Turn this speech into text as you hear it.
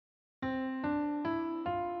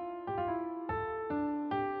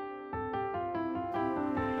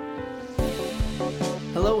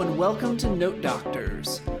welcome to Note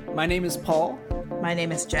Doctors. My name is Paul. My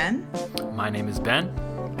name is Jen. My name is Ben.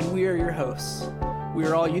 And we are your hosts. We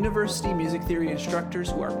are all university music theory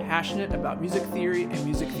instructors who are passionate about music theory and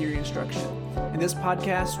music theory instruction. In this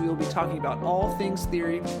podcast, we will be talking about all things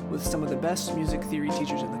theory with some of the best music theory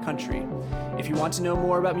teachers in the country. If you want to know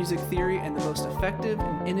more about music theory and the most effective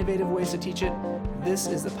and innovative ways to teach it, this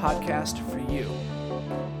is the podcast for you.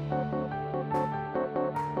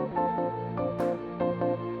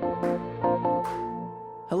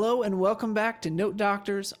 Hello and welcome back to Note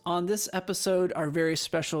Doctors. On this episode, our very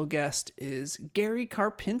special guest is Gary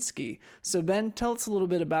Karpinski. So Ben, tell us a little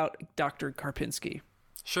bit about Dr. Karpinski.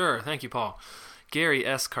 Sure, thank you, Paul. Gary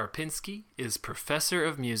S. Karpinski is professor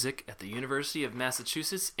of music at the University of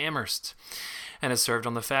Massachusetts Amherst and has served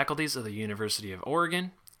on the faculties of the University of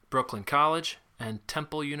Oregon, Brooklyn College, and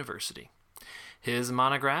Temple University. His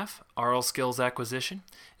monograph, Aural Skills Acquisition,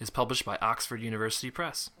 is published by Oxford University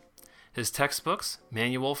Press. His textbooks,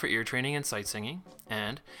 Manual for Ear Training and Sight Singing,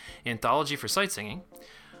 and Anthology for Sight Singing,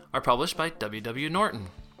 are published by W. W. Norton.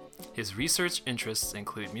 His research interests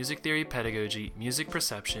include music theory, pedagogy, music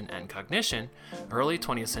perception and cognition, early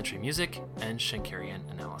 20th century music, and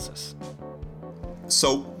Schenkerian analysis.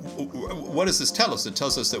 So what does this tell us? It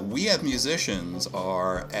tells us that we as musicians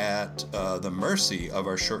are at the mercy of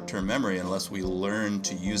our short-term memory unless we learn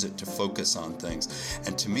to use it to focus on things.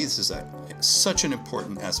 And to me, this is such an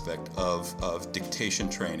important aspect of dictation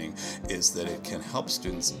training, is that it can help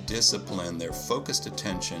students discipline their focused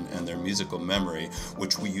attention and their musical memory,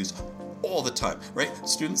 which we use all the time, right?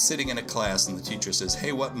 Students sitting in a class and the teacher says,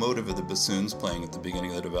 hey, what motive are the bassoons playing at the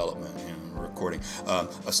beginning of the development? Recording.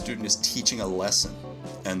 A student is teaching a lesson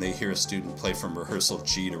and they hear a student play from rehearsal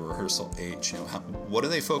G to rehearsal H. What are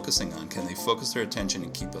they focusing on? Can they focus their attention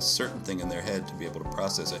and keep a certain thing in their head to be able to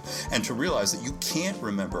process it? And to realize that you can't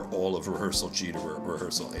remember all of rehearsal G to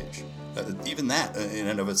rehearsal H. Even that in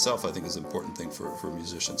and of itself, I think, is an important thing for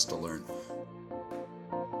musicians to learn.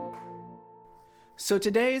 So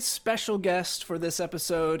today's special guest for this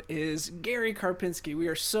episode is Gary Karpinski. We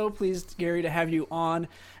are so pleased, Gary, to have you on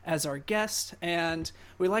as our guest. And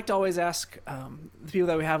we like to always ask the people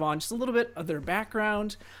that we have on just a little bit of their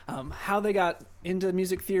background, how they got into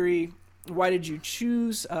music theory, why did you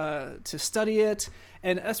choose to study it,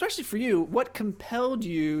 and especially for you, what compelled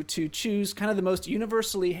you to choose kind of the most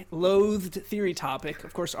universally loathed theory topic,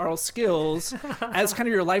 of course, aural skills, as kind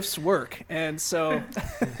of your life's work. And so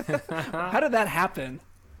how did that happen?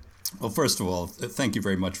 Well, first of all, thank you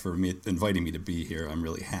very much for inviting me to be here. I'm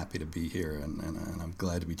really happy to be here, and I'm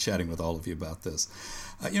glad to be chatting with all of you about this.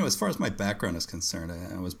 As far as my background is concerned,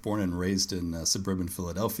 I was born and raised in suburban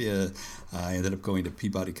Philadelphia. I ended up going to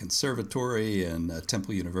Peabody Conservatory and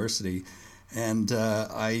Temple University. And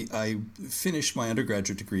I finished my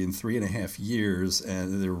undergraduate degree in 3.5 years,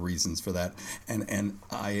 and there were reasons for that. And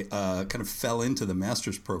I kind of fell into the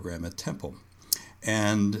master's program at Temple.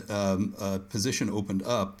 And a position opened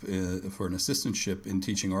up for an assistantship in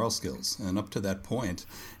teaching aural skills. And up to that point,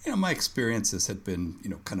 my experiences had been,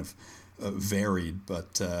 kind of varied.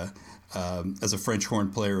 But as a French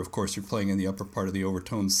horn player, of course, you're playing in the upper part of the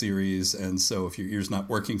overtone series. And so if your ear's not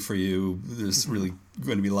working for you, there's really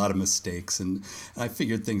going to be a lot of mistakes. And I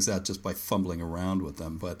figured things out just by fumbling around with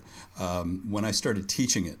them. But when I started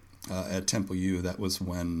teaching it, at Temple U, that was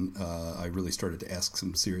when I really started to ask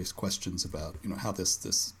some serious questions about, how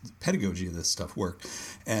this pedagogy of this stuff worked.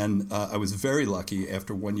 And I was very lucky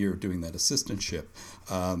after 1 year of doing that assistantship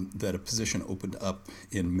that a position opened up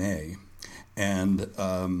in May. And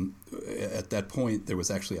at that point, there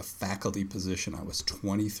was actually a faculty position. I was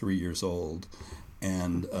 23 years old,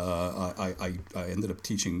 and I ended up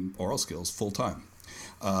teaching aural skills full time.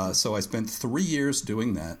 So I spent 3 years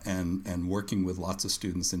doing that and working with lots of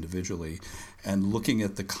students individually and looking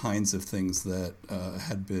at the kinds of things that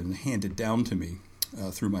had been handed down to me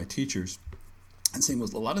through my teachers and saying, well,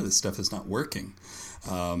 a lot of this stuff is not working.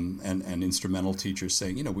 And instrumental teachers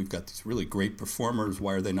saying, we've got these really great performers.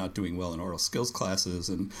 Why are they not doing well in aural skills classes?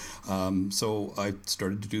 And so I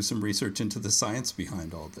started to do some research into the science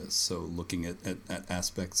behind all this. So looking at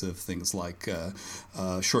aspects of things like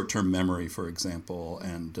short-term memory, for example,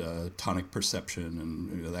 and tonic perception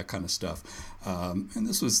and that kind of stuff. And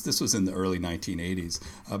this was in the early 1980s.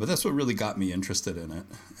 But that's what really got me interested in it.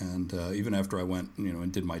 And even after I went,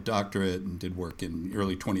 and did my doctorate and did work in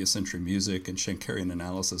early 20th century music and Schenkerian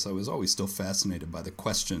analysis, I was always still fascinated by the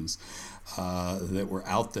questions that were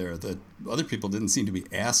out there that other people didn't seem to be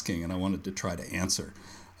asking, and I wanted to try to answer.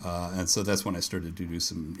 And so that's when I started to do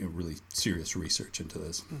some really serious research into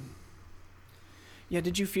this. Yeah,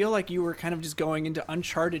 did you feel like you were kind of just going into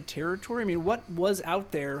uncharted territory? I mean, what was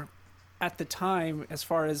out there at the time, as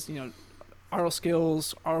far as, aural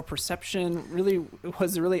skills, aural perception, really,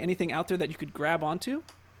 was there really anything out there that you could grab onto?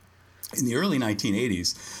 In the early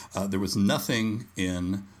 1980s, there was nothing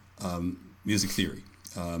in music theory.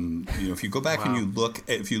 If you go back and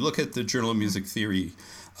if you look at the Journal of Music Theory,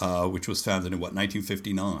 which was founded in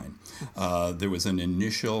 1959, there was an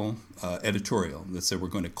initial editorial that said we're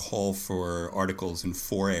going to call for articles in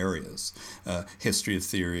 4 areas: history of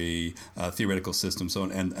theory, theoretical systems,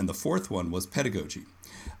 and the fourth one was pedagogy.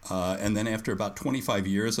 And then after about 25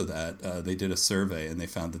 years of that, they did a survey and they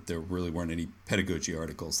found that there really weren't any pedagogy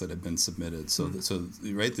articles that had been submitted. So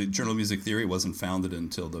the Journal of Music Theory wasn't founded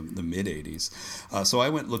until the mid-'80s. So I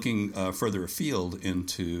went looking further afield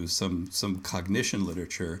into some cognition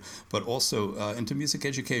literature, but also into music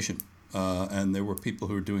education. And there were people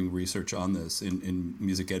who were doing research on this in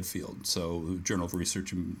music ed field. So the Journal of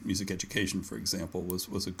Research in Music Education, for example,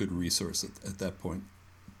 was a good resource at that point.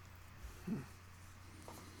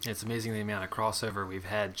 It's amazing the amount of crossover we've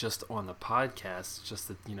had just on the podcast, just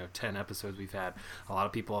the 10 episodes we've had. A lot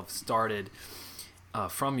of people have started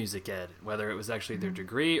from music ed, whether it was actually their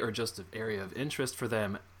degree or just an area of interest for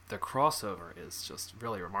them. The crossover is just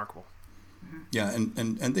really remarkable. Yeah,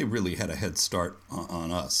 and they really had a head start on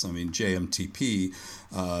us. I mean, JMTP,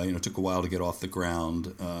 took a while to get off the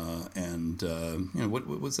ground, what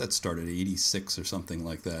was that started, 86 or something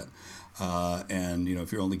like that. And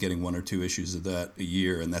if you're only getting 1 or 2 issues of that a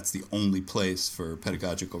year, and that's the only place for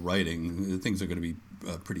pedagogical writing, things are going to be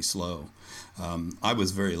pretty slow. I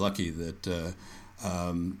was very lucky that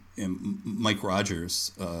Mike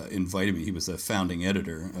Rogers invited me. He was the founding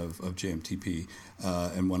editor of JMTP,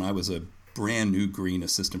 and when I was a brand new green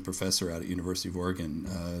assistant professor out at University of Oregon,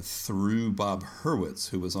 through Bob Hurwitz,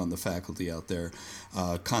 who was on the faculty out there,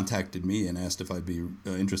 contacted me and asked if I'd be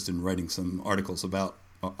interested in writing some articles about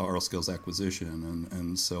aural skills acquisition,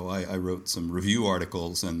 and so I wrote some review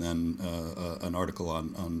articles and then an article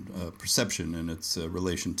on perception and its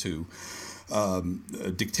relation to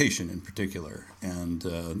dictation in particular, and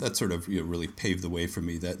that sort of really paved the way for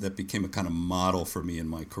me. That became a kind of model for me in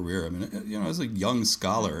my career. I mean, I was a young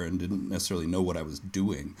scholar and didn't necessarily know what I was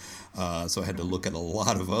doing, so I had to look at a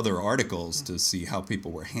lot of other articles to see how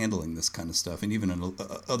people were handling this kind of stuff, and even in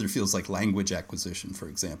other fields like language acquisition, for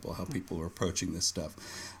example, how people were approaching this stuff,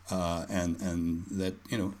 and that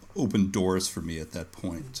opened doors for me at that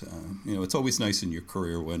point. It's always nice in your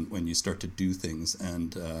career when you start to do things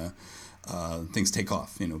and things take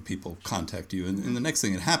off. People contact you, and the next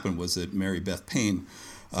thing that happened was that Mary Beth Payne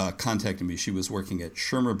contacted me. She was working at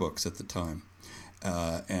Schirmer Books at the time,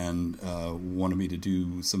 and wanted me to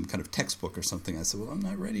do some kind of textbook or something. I said, well, I'm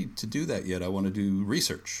not ready to do that yet. I want to do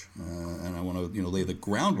research, and I want to lay the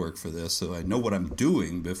groundwork for this so I know what I'm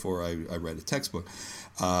doing before I write a textbook.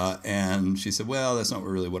 And she said, well, that's not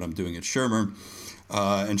really what I'm doing at Schirmer.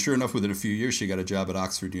 And sure enough, within a few years, she got a job at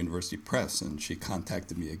Oxford University Press, and she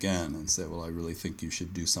contacted me again and said, well, I really think you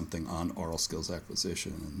should do something on aural skills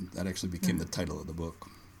acquisition, and that actually became the title of the book.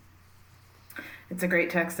 It's a great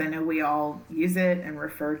text. I know we all use it and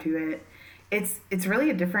refer to it. It's really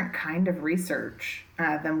a different kind of research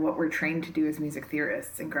than what we're trained to do as music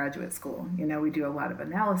theorists in graduate school. We do a lot of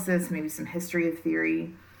analysis, maybe some history of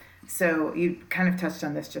theory. So you kind of touched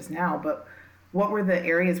on this just now, but what were the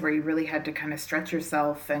areas where you really had to kind of stretch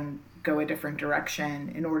yourself and go a different direction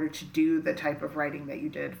in order to do the type of writing that you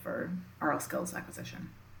did for aural skills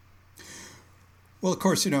acquisition? Well, of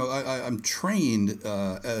course, I'm trained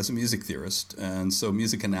as a music theorist, and so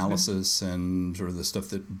music analysis and sort of the stuff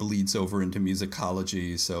that bleeds over into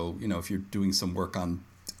musicology. So, if you're doing some work on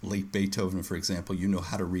late Beethoven, for example, you know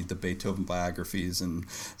how to read the Beethoven biographies and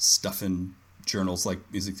stuff in journals like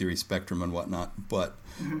Music Theory Spectrum and whatnot, but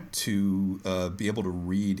to be able to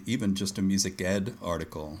read even just a music ed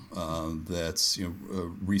article that's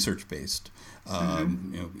research based,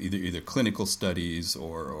 either clinical studies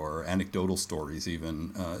or anecdotal stories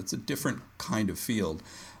even, it's a different kind of field.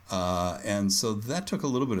 And so that took a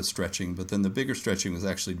little bit of stretching, but then the bigger stretching was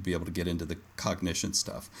actually to be able to get into the cognition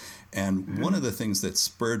stuff. And one of the things that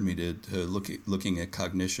spurred me to looking at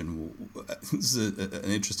cognition, this is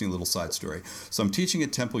an interesting little side story. So I'm teaching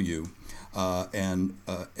at Temple U, and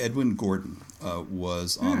Edwin Gordon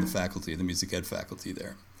was on the faculty, the music ed faculty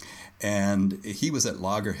there. And he was at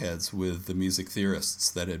loggerheads with the music theorists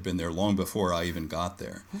that had been there long before I even got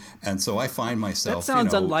there. And so I find myself... That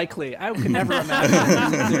sounds unlikely. I could never imagine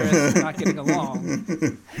music theorists not getting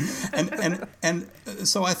along. And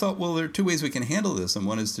so I thought, well, there are two ways we can handle this. And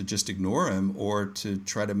one is to just ignore him or to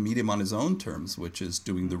try to meet him on his own terms, which is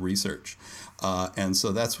doing the research. And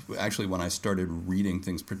so that's actually when I started reading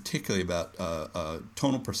things, particularly about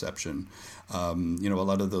tonal perception. A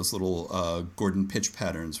lot of those little Gordon pitch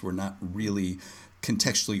patterns were not really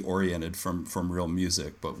contextually oriented from real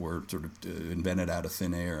music, but were sort of invented out of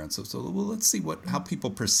thin air. And so well, let's see how people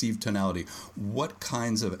perceive tonality. What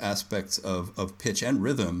kinds of aspects of pitch and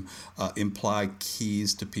rhythm imply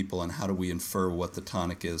keys to people, and how do we infer what the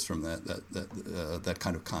tonic is from that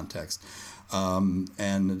kind of context?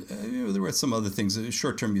 There were some other things.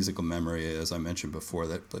 Short-term musical memory, as I mentioned before,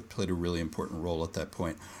 that played a really important role at that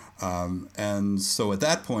point. And so at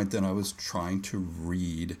that point, then I was trying to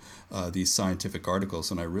read these scientific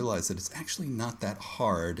articles, and I realized that it's actually not that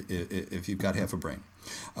hard if you've got half a brain,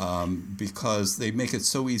 because they make it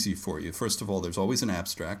so easy for you. First of all, there's always an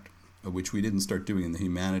abstract, which we didn't start doing in the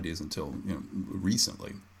humanities until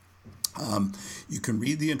recently. You can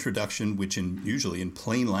read the introduction, which usually in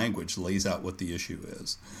plain language lays out what the issue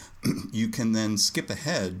is. You can then skip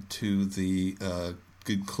ahead to the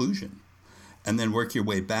conclusion, and then work your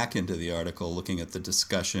way back into the article, looking at the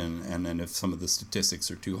discussion. And then if some of the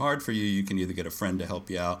statistics are too hard for you, you can either get a friend to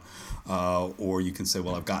help you out, or you can say,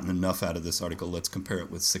 well, I've gotten enough out of this article, let's compare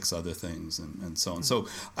it with 6 other things, and so on. So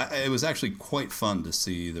it was actually quite fun to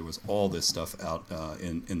see there was all this stuff out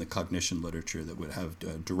in the cognition literature that would have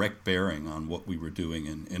direct bearing on what we were doing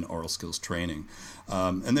in oral skills training.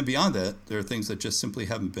 And then beyond that, there are things that just simply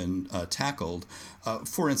haven't been tackled.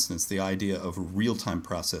 For instance, the idea of real-time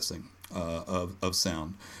processing of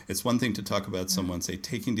sound. It's one thing to talk about someone, say,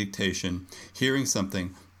 taking dictation, hearing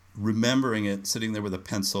something, remembering it, sitting there with a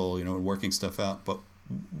pencil, and working stuff out. But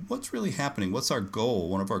what's really happening? What's our goal?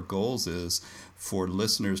 One of our goals is for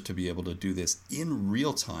listeners to be able to do this in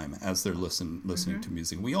real time as they're listening to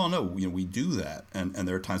music. We all know, we do that, and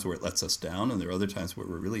there are times where it lets us down, and there are other times where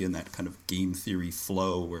we're really in that kind of game theory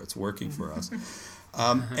flow where it's working for us. So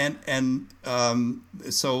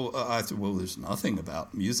I thought, well, there's nothing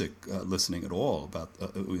about music listening at all about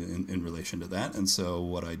in relation to that. And so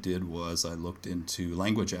what I did was I looked into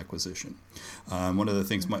language acquisition. One of the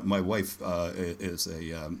things, my wife is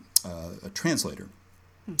a translator.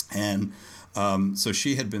 And so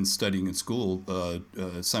she had been studying in school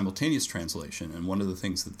simultaneous translation, and one of the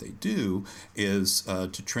things that they do is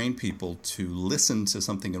to train people to listen to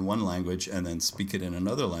something in one language and then speak it in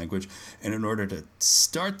another language. And in order to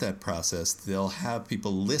start that process, they'll have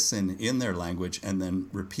people listen in their language and then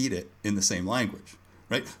repeat it in the same language,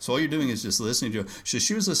 right? So all you're doing is just listening to it. So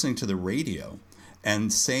she was listening to the radio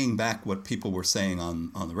and saying back what people were saying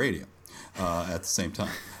on the radio. At the same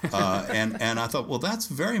time. And I thought, well, that's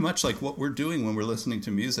very much like what we're doing when we're listening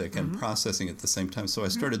to music and processing at the same time. So I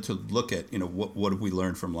started to look at, what have we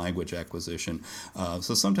learned from language acquisition?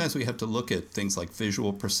 So sometimes we have to look at things like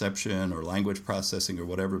visual perception or language processing or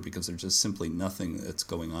whatever, because there's just simply nothing that's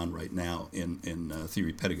going on right now in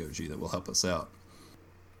theory pedagogy that will help us out.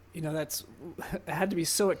 It had to be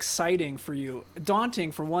so exciting for you.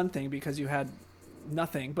 Daunting for one thing, because you had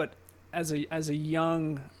nothing, but as a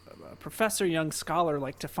young professor, young scholar,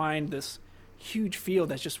 like, to find this huge field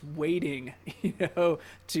that's just waiting,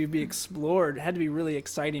 to be explored, it had to be really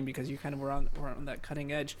exciting, because you kind of were on that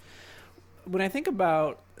cutting edge. When I think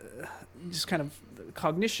about just kind of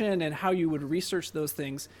cognition and how you would research those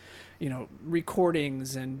things,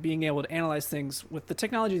 recordings and being able to analyze things with the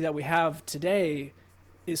technology that we have today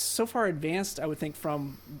is so far advanced, I would think,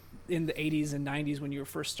 from in the 80s and 90s when you were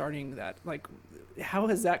first starting that. Like, how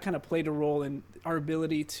has that kind of played a role in our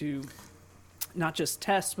ability to not just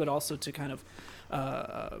test, but also to kind of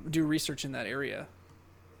do research in that area?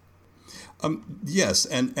 Yes,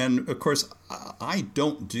 and of course, I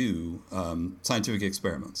don't do scientific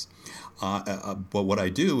experiments. But what I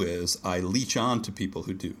do is I leech on to people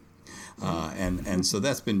who do. And so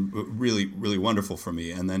that's been really, really wonderful for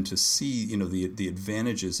me. And then to see, the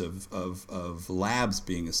advantages of labs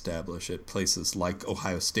being established at places like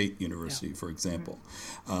Ohio State University, for example,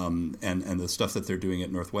 and the stuff that they're doing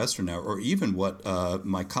at Northwestern now, or even what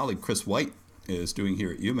my colleague Chris White is doing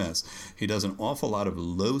here at UMass. He does an awful lot of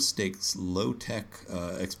low-stakes, low-tech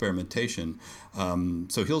experimentation.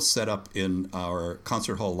 So he'll set up in our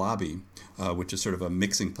concert hall lobby, which is sort of a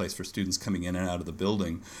mixing place for students coming in and out of the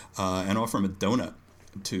building, and offer them a donut.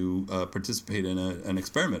 participate in an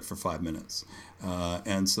experiment for 5 minutes.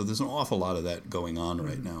 And so there's an awful lot of that going on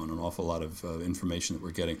right now, and an awful lot of information that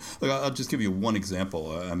we're getting. Look, I'll just give you one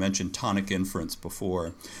example. I mentioned tonic inference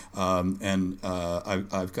before, and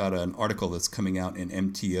I've got an article that's coming out in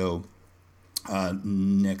MTO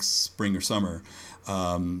next spring or summer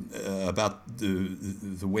about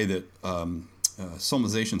the way that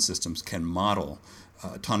solmization systems can model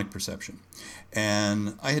tonic perception.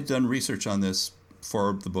 And I had done research on this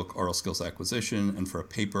for the book Aural Skills Acquisition and for a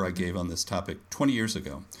paper I gave on this topic 20 years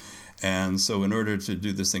ago. And so in order to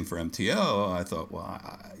do this thing for MTO, I thought, well,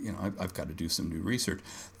 I've got to do some new research.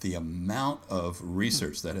 The amount of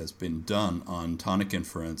research that has been done on tonic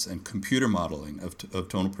inference and computer modeling of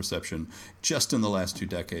tonal perception just in the last 2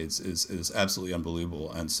 decades is absolutely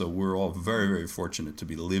unbelievable. And so we're all very, very fortunate to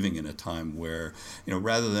be living in a time where,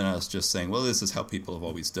 rather than us just saying, well, this is how people have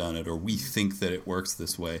always done it, or we think that it works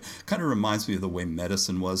this way, kind of reminds me of the way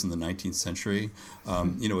medicine was in the 19th century.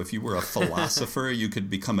 If you were a philosopher, you could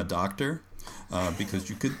become a doctor. Because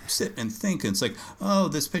you could sit and think, and it's like, oh,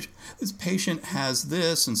 this patient has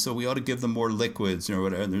this, and so we ought to give them more liquids,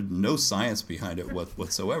 whatever. And there's no science behind it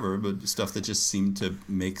whatsoever, but stuff that just seemed to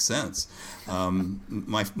make sense.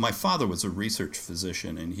 My father was a research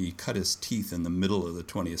physician, and he cut his teeth in the middle of the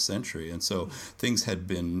 20th century, and so things had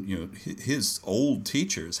been, his old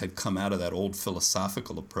teachers had come out of that old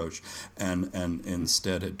philosophical approach, and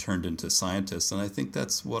instead had turned into scientists. And I think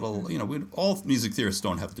that's what all music theorists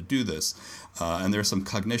don't have to do this. And there are some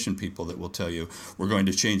cognition people that will tell you we're going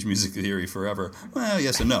to change music theory forever. Well,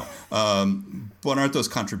 yes and no. But aren't those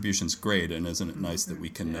contributions great? And isn't it nice that we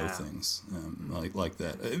can know things like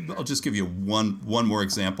that? I'll just give you one more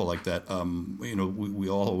example like that. We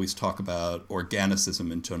all always talk about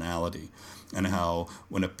organicism and tonality, and how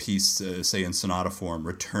when a piece, say in sonata form,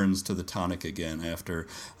 returns to the tonic again after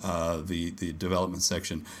the development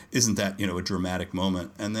section, isn't that a dramatic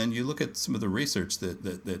moment? And then you look at some of the research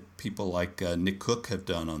that people like Nick Cook have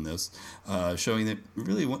done on this, showing that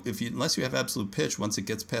really, unless you have absolute pitch, once it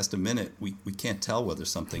gets past a minute, we can't tell whether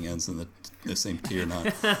something ends in the same key or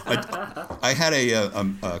not. I had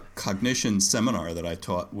a cognition seminar that I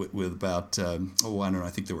taught with about I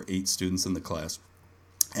think there were 8 students in the class,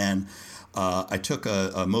 and I took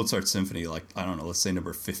a Mozart symphony, let's say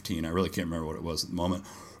number 15. I really can't remember what it was at the moment.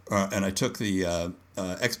 And I took the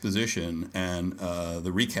exposition and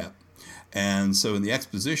the recap. And so in the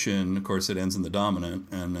exposition, of course, it ends in the dominant,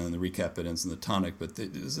 and in the recap, it ends in the tonic, but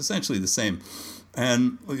it was essentially the same.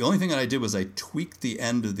 And the only thing that I did was I tweaked the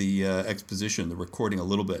end of the exposition, the recording, a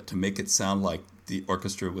little bit to make it sound like the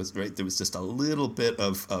orchestra was, right? There was just a little bit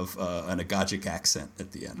of an agogic accent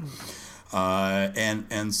at the end.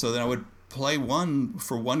 And so then I would play one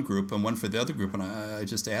for one group and one for the other group, and I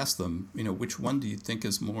just asked them, which one do you think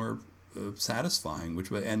is more satisfying?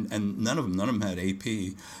 Which way? And none of them had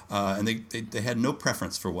AP, and they had no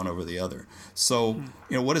preference for one over the other. So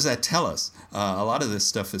what does that tell us? A lot of this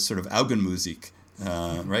stuff is sort of Augenmusik.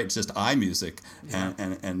 Right, it's just eye music,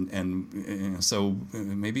 and so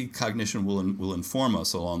maybe cognition will inform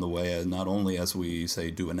us along the way, not only as we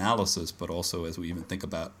say do analysis, but also as we even think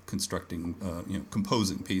about constructing,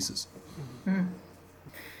 composing pieces. Mm-hmm.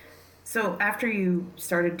 So after you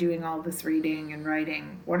started doing all this reading and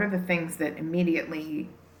writing, what are the things that immediately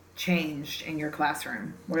changed in your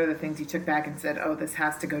classroom? What are the things you took back and said, oh, this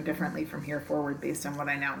has to go differently from here forward based on what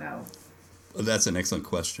I now know? That's an excellent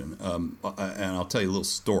question. And I'll tell you a little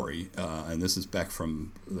story. And this is back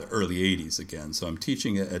from the early 80s again. So I'm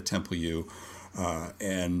teaching at Temple U.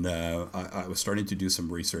 And I was starting to do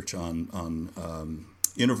some research on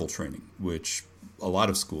interval training, which a lot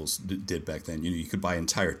of schools did back then. You could buy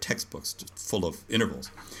entire textbooks just full of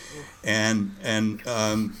intervals. And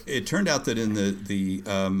it turned out that in the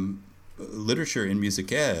literature in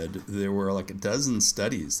music ed, there were like a dozen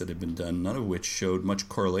studies that had been done, none of which showed much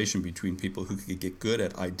correlation between people who could get good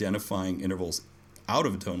at identifying intervals out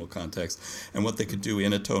of a tonal context and what they could do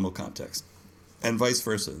in a tonal context, and vice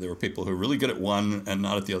versa. There were people who were really good at one and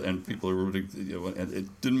not at the other, and people who were really, and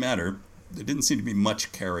it didn't matter. There didn't seem to be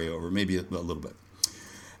much carryover, maybe a little bit.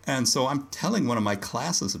 And so I'm telling one of my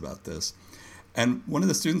classes about this, and one of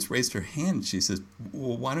the students raised her hand. She says,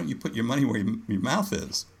 well, why don't you put your money where your mouth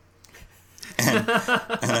is? And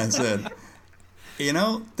I said,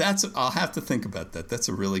 I'll have to think about that. That's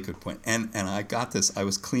a really good point. And I got this. I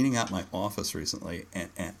was cleaning out my office recently,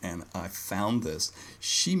 and I found this.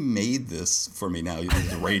 She made this for me. Now,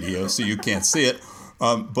 the radio, so you can't see it.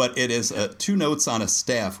 But it is 2 notes on a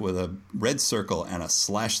staff with a red circle and a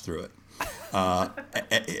slash through it.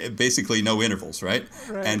 Basically no intervals, right?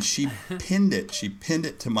 And she pinned it. She pinned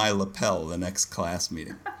it to my lapel the next class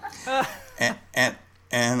meeting.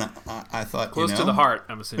 And I thought, close to the heart,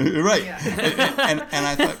 I'm assuming. Right. And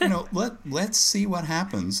I thought, let's see what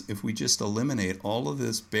happens if we just eliminate all of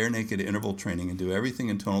this bare naked interval training and do everything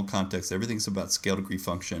in tonal context. Everything's about scale degree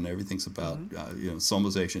function. Everything's about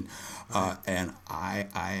solmization. And I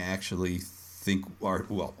actually think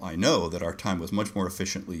I know that our time was much more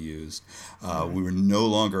efficiently used. We were no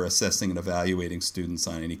longer assessing and evaluating students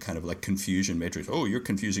on any kind of like confusion matrix. Oh, you're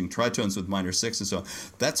confusing tritones with minor sixths and so on.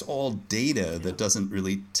 That's all data that doesn't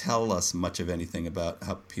really tell us much of anything about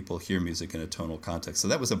how people hear music in a tonal context. So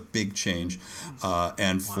that was a big change.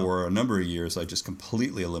 And for a number of years, I just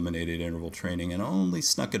completely eliminated interval training and only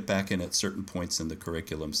snuck it back in at certain points in the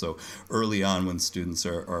curriculum. So early on, when students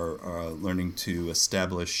are learning to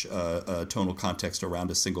establish a tonal context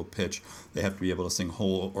around a single pitch, they have to be able to sing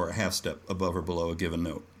whole or a half step above or below a given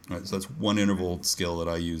note. Right, so that's one interval skill that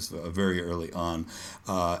I use very early on.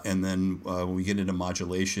 And then when we get into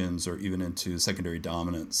modulations or even into secondary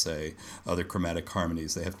dominance, say, other chromatic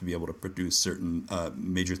harmonies, they have to be able to produce certain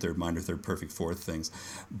major third, minor third, perfect fourth things.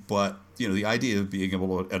 But, the idea of being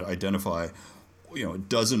able to identify a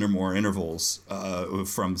dozen or more intervals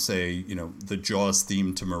from, say, the Jaws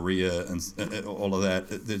theme to Maria and all of that.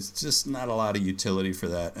 There's just not a lot of utility for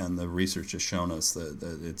that, and the research has shown us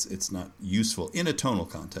that it's not useful in a tonal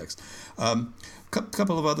context.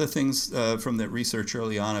 Couple of other things from that research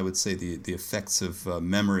early on, I would say the effects of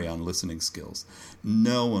memory on listening skills.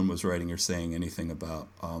 No one was writing or saying anything about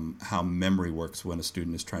how memory works when a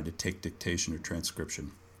student is trying to take dictation or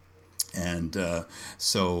transcription. And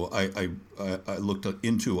so I looked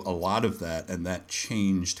into a lot of that, and that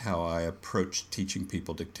changed how I approached teaching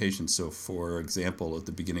people dictation. So, for example, at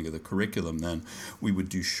the beginning of the curriculum, then we would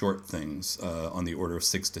do short things on the order of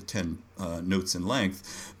 6 to 10 notes in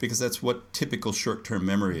length, because that's what typical short-term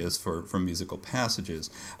memory is for musical passages.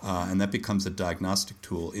 And that becomes a diagnostic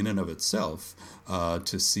tool in and of itself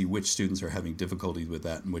to see which students are having difficulties with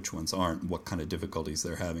that and which ones aren't, what kind of difficulties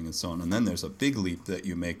they're having, and so on. And then there's a big leap that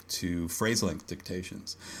you make to phrase length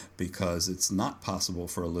dictations, because it's not possible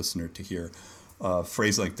for a listener to hear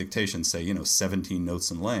phrase length dictation, say, 17 notes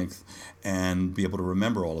in length, and be able to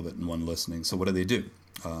remember all of it in one listening. So what do?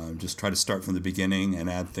 Just try to start from the beginning and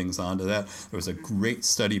add things onto that. There was a great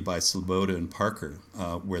study by Sloboda and Parker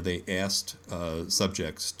where they asked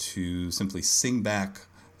subjects to simply sing back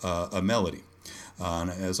a melody. And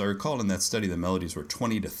as I recall in that study, the melodies were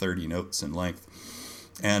 20 to 30 notes in length.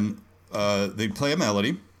 And they'd play a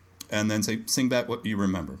melody and then say, sing back what you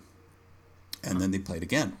remember. And then they'd play it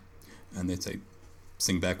again. And they'd say,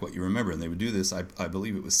 sing back what you remember. And they would do this, I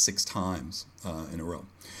believe it was 6 times in a row.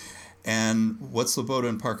 And what Sloboda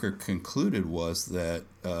and Parker concluded was that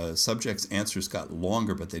subjects' answers got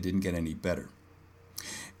longer, but they didn't get any better.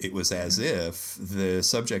 It was as if the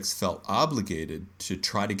subjects felt obligated to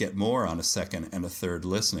try to get more on a second and a third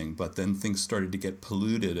listening, but then things started to get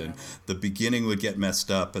polluted, and the beginning would get messed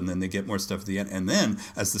up, and then they get more stuff at the end. And then,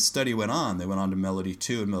 as the study went on, they went on to Melody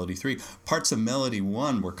 2 and Melody 3. Parts of Melody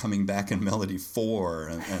 1 were coming back in Melody 4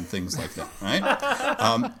 and things like that, right?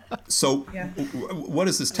 What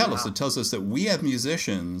does this tell us? It tells us that we as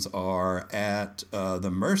musicians are at the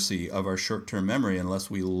mercy of our short-term memory unless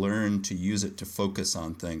we learn to use it to focus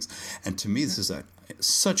on things. And to me, this is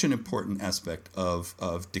such an important aspect of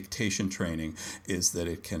dictation training, is that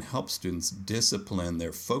it can help students discipline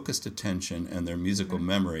their focused attention and their musical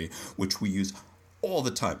memory, which we use all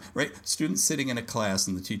the time, right? Students sitting in a class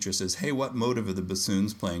and the teacher says, hey, what motive are the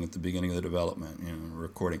bassoons playing at the beginning of the development,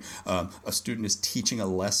 recording? A student is teaching a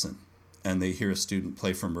lesson, and they hear a student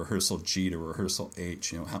play from rehearsal G to rehearsal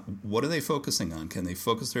H. What are they focusing on? Can they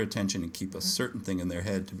focus their attention and keep a certain thing in their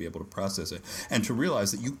head to be able to process it? And to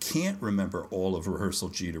realize that you can't remember all of rehearsal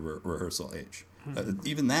G to rehearsal H.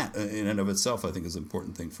 Even that, in and of itself, I think is an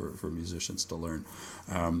important thing for musicians to learn.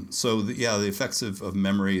 The effects of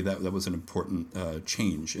memory, that was an important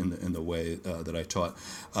change in the way that I taught.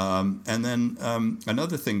 And then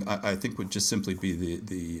another thing I think would just simply be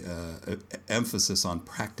the emphasis on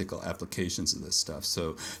practical applications of this stuff.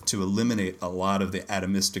 So to eliminate a lot of the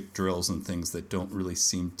atomistic drills and things that don't really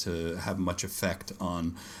seem to have much effect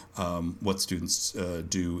on what students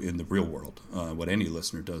do in the real world, what any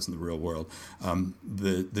listener does in the real world.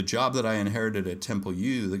 The job that I inherited at Temple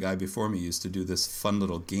U, the guy before me used to do this fun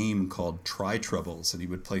little game called Tri Trebles, and he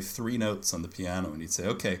would play 3 notes on the piano, and he'd say,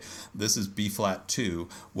 okay, this is B flat 2.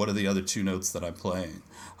 What are the other 2 notes that I'm playing?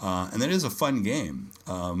 And that is a fun game,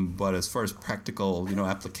 but as far as practical,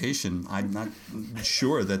 application, I'm not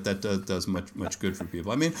sure that does much good for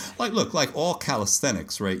people. I mean, like all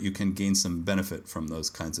calisthenics, right? You can gain some benefit from those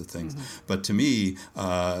kinds of things. Mm-hmm. But to me,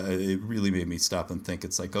 it really made me stop and think.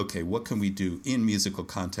 It's like, okay, what can we do in musical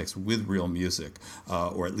context with real music,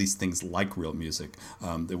 or at least things like real music,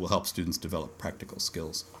 that will help students develop practical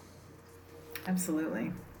skills.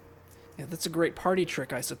 Absolutely. Yeah, that's a great party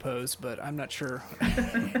trick, I suppose, but I'm not sure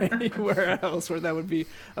anywhere else where that would be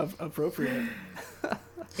appropriate.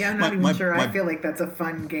 Yeah, I'm not even sure. I feel like that's a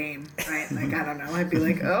fun game, right? Like, I don't know. I'd be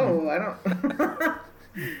like, oh, I don't...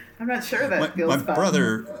 I'm not sure that feels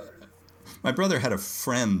fun. My brother had a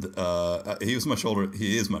friend. He was much older.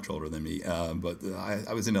 He is much older than me. But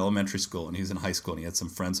I was in elementary school, and he was in high school, and he had some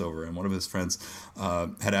friends over. And one of his friends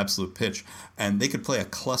had absolute pitch, and they could play a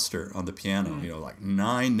cluster on the piano, like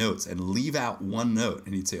 9 notes, and leave out one note.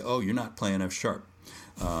 And he'd say, "Oh, you're not playing F sharp."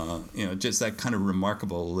 Just that kind of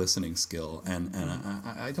remarkable listening skill. And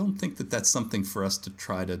I don't think that that's something for us to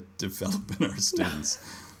try to develop in our students.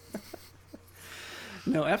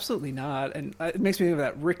 No, absolutely not. And it makes me think of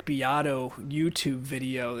that Rick Beato YouTube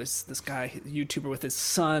video. This guy, YouTuber, with his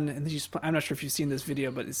son, and I'm not sure if you've seen this video,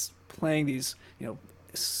 but it's playing these,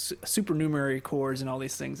 supernumerary chords and all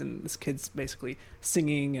these things, and this kid's basically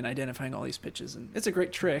singing and identifying all these pitches, and it's a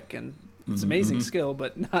great trick and it's amazing skill,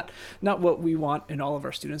 but not what we want in all of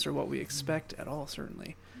our students or what we expect at all,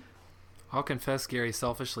 certainly. I'll confess, Gary,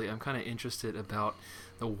 selfishly, I'm kind of interested about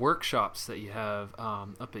the workshops that you have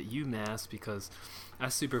up at UMass, because I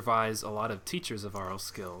supervise a lot of teachers of oral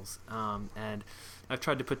skills, and I've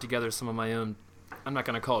tried to put together some of my own. I'm not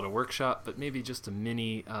going to call it a workshop, but maybe just a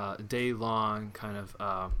mini day-long kind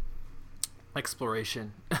of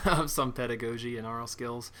exploration of some pedagogy and oral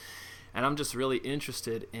skills. And I'm just really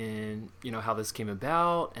interested in how this came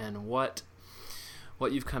about and what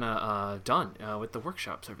you've kind of done with the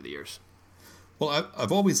workshops over the years. Well,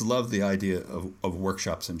 I've always loved the idea of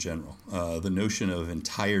workshops in general. The notion of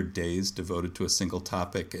entire days devoted to a single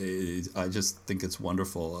topic, I just think it's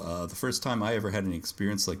wonderful. The first time I ever had any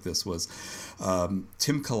experience like this was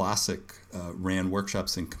Tim Kolosik ran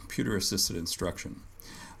workshops in computer-assisted instruction.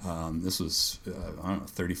 This was,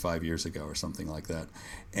 35 years ago or something like that.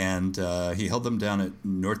 And he held them down at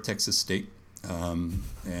North Texas State.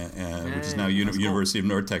 Which is now University of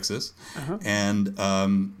North Texas. Uh-huh.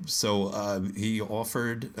 And so he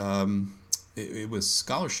offered, it was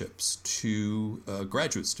scholarships to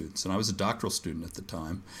graduate students. And I was a doctoral student at the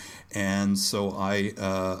time. And so I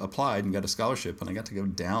applied and got a scholarship, and I got to go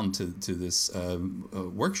down to this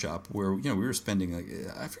workshop where, we were spending,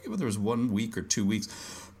 I forget whether it was 1 week or 2 weeks,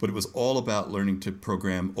 but it was all about learning to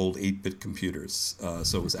program old 8-bit computers.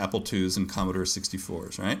 So it was Apple IIs and Commodore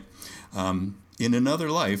 64s, right? In another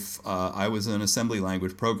life, I was an assembly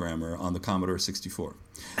language programmer on the Commodore 64.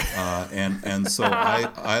 And so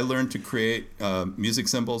I learned to create music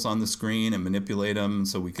symbols on the screen and manipulate them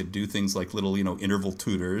so we could do things like little, interval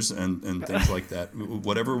tutors and things like that.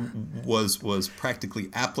 Whatever was practically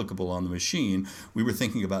applicable on the machine, we were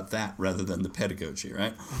thinking about that rather than the pedagogy,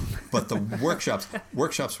 right? But the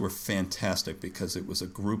workshops were fantastic because it was a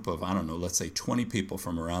group of, let's say 20 people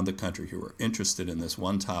from around the country who were interested in this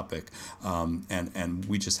one topic, and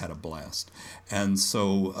we just had a blast. And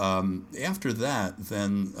so after that,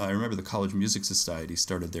 then I remember the College Music Society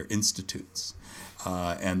started their institutes.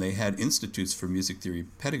 And they had institutes for music theory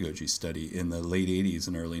pedagogy study in the late 80s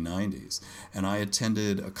and early 90s. And I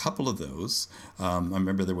attended a couple of those. I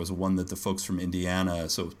remember there was one that the folks from Indiana,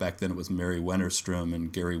 so back then it was Mary Wennerstrom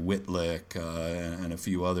and Gary Whitlick and a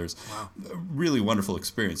few others. Wow. Really wonderful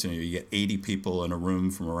experience. You get 80 people in a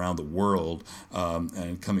room from around the world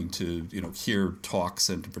and coming to hear talks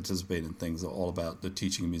and to participate in things all about the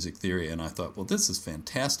teaching of music theory. And I thought, well, this is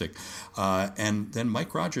fantastic. And then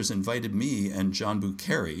Mike Rogers invited me and John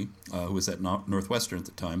Bucheri, who was at Northwestern at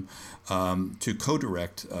the time, to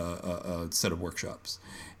co-direct a set of workshops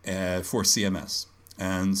for CMS.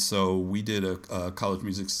 And so we did a College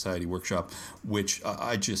Music Society workshop, which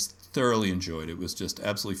I just thoroughly enjoyed. It was just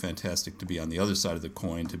absolutely fantastic to be on the other side of the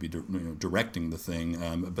coin, to be directing the thing,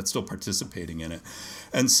 but still participating in it.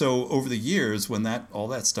 And so over the years, when all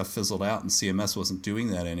that stuff fizzled out and CMS wasn't doing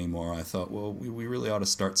that anymore, I thought, well, we really ought to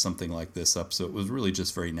start something like this up. So it was really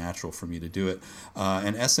just very natural for me to do it.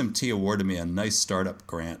 And SMT awarded me a nice startup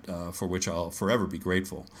grant, for which I'll forever be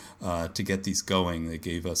grateful, to get these going. They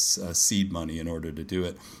gave us seed money in order to do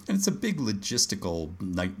it. And it's a big logistical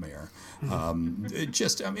nightmare.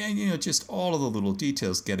 Just all of the little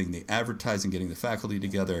details, getting the advertising, getting the faculty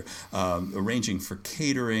together, arranging for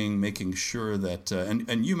catering, making sure that, and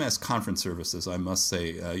UMass Conference Services, I must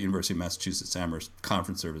say, University of Massachusetts Amherst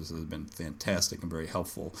Conference Services has been fantastic and very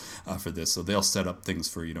helpful for this. So they'll set up things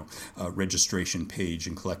for, registration page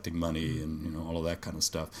and collecting money and, all of that kind of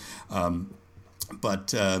stuff. But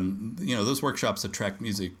those workshops attract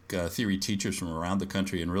music theory teachers from around the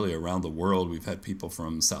country and really around the world. We've had people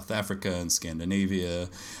from South Africa and Scandinavia,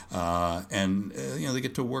 and they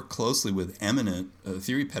get to work closely with eminent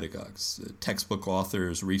theory pedagogues, textbook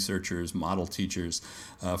authors, researchers, model teachers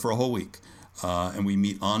for a whole week. And we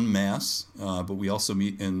meet en masse, but we also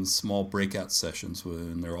meet in small breakout sessions,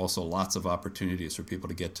 and there are also lots of opportunities for people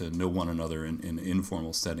to get to know one another in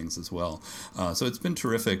informal settings as well. So it's been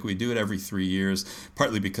terrific. We do it every 3 years,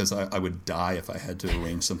 partly because I would die if I had to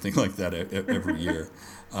arrange something like that every year.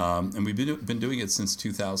 And we've been doing it since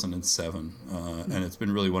 2007, and it's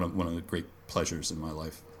been really one of the great pleasures in my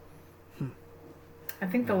life. I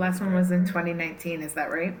think the last one was in 2019. Is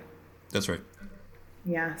that right? That's right.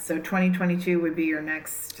 Yeah, so 2022 would be your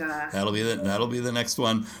next. That'll be the next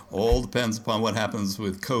one. All depends upon what happens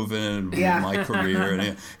with COVID and my career.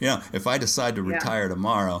 And if I decide to retire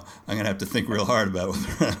tomorrow, I'm gonna have to think real hard about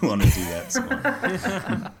whether I want to do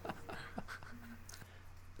that.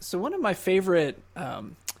 So one of my favorite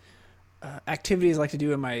activities I like to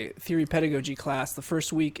do in my theory pedagogy class the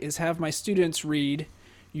first week is have my students read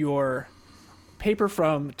your paper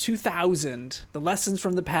from 2000, the lessons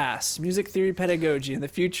from the past, music theory pedagogy in the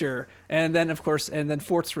future, and then of course, and then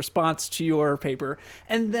Fort's response to your paper,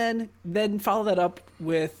 and then follow that up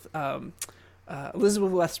with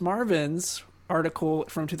Elizabeth West Marvin's article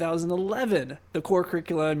from 2011, the core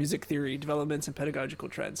curricula, music theory developments and pedagogical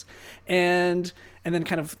trends, and then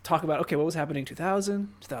kind of talk about, okay, what was happening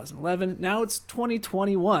 2000, 2011, now it's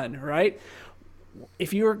 2021, right?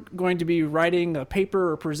 If you're going to be writing a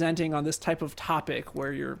paper or presenting on this type of topic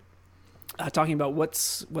where you're talking about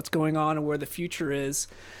what's going on and where the future is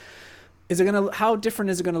how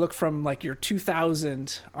different is it going to look from like your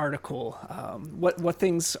 2000 article? What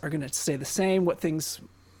things are going to stay the same? What things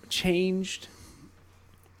changed?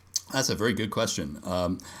 That's a very good question.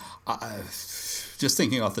 Just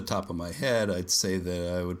thinking off the top of my head, I'd say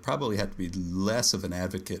that I would probably have to be less of an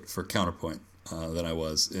advocate for counterpoint than I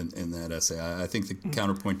was in that essay. I think the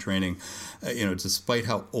counterpoint training, despite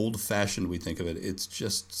how old-fashioned we think of it, it's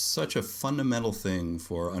just such a fundamental thing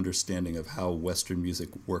for understanding of how Western music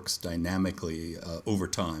works dynamically over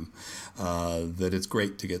time, that it's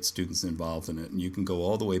great to get students involved in it. And you can go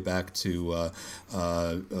all the way back to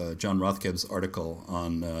John Rothkeb's article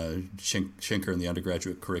on Schenker and the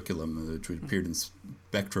undergraduate curriculum, which appeared in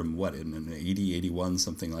Spectrum, in 80, 81,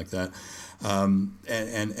 something like that,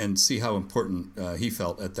 and see how important he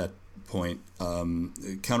felt at that point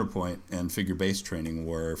counterpoint and figure-based training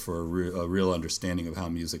were for a real understanding of how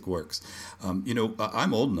music works.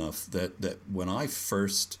 I'm old enough that when I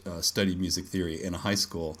first studied music theory in high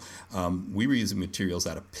school, we were using materials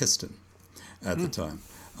out of Piston at the time.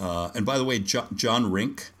 And by the way, John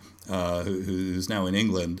Rink, who's now in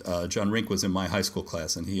England, John Rink was in my high school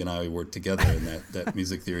class, and he and I worked together in that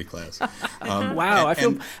music theory class. Wow, I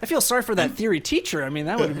feel sorry for that theory teacher. I mean,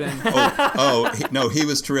 that would have been. No, he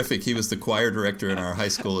was terrific. He was the choir director in our high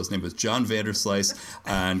school. His name was John Vanderslice,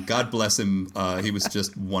 and God bless him, he was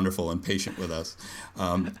just wonderful and patient with us.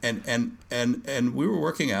 And we were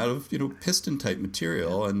working out of Piston type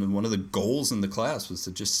material, and one of the goals in the class was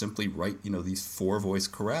to just simply write these 4-voice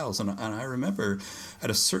chorales. And I remember at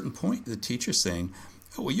a certain point the teacher saying,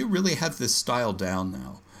 "Oh, well, you really have this style down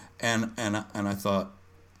now," and I thought,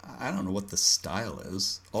 I don't know what the style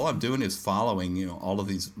is. All I'm doing is following all of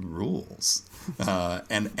these rules,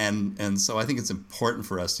 and so I think it's important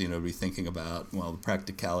for us to be thinking about the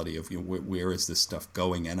practicality of where is this stuff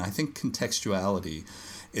going. And I think contextuality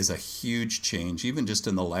is a huge change, even just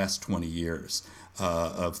in the last 20 years.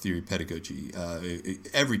 Of theory pedagogy.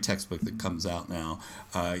 Every textbook that comes out now,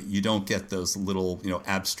 you don't get those little,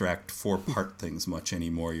 abstract 4-part things much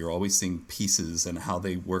anymore. You're always seeing pieces and how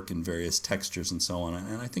they work in various textures and so on.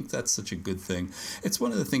 And I think that's such a good thing. It's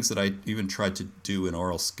one of the things that I even tried to do in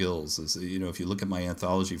oral skills is, if you look at my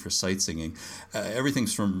anthology for sight singing,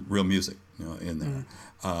 everything's from real music, in there.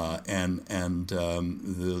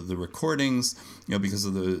 The recordings, because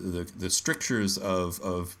of the strictures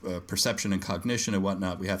of perception and cognition and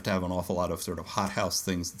whatnot, we have to have an awful lot of sort of hothouse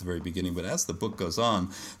things at the very beginning. But as the book goes on,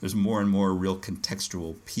 there's more and more real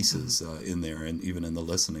contextual pieces in there, and even in the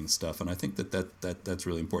listening stuff. And I think that's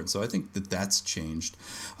really important. So I think that's changed.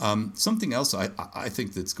 Something else I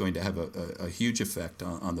think that's going to have a huge effect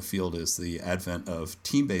on the field is the advent of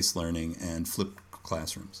team-based learning and flipped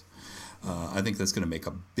classrooms. I think that's going to make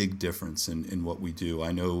a big difference in what we do.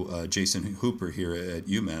 I know Jason Hooper here at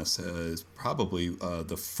UMass is probably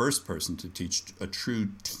the first person to teach a true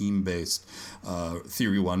team-based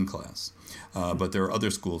Theory 1 class. But there are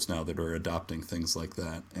other schools now that are adopting things like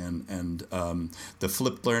that. And the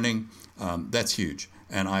flipped learning, that's huge.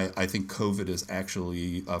 And I think COVID is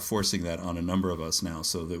actually forcing that on a number of us now,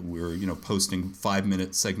 so that we're posting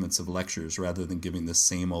 5-minute segments of lectures rather than giving the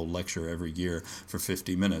same old lecture every year for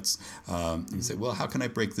 50 minutes. You say, well, how can I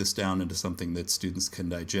break this down into something that students can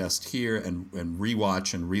digest, hear, and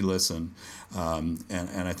rewatch and re-listen?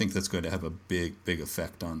 And I think that's going to have a big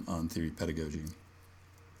effect on theory pedagogy.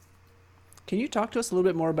 Can you talk to us a little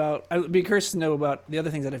bit more about, I'd be curious to know about the other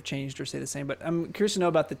things that have changed or stay the same, but I'm curious to know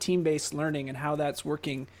about the team-based learning and how that's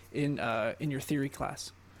working in your theory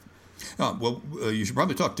class. You should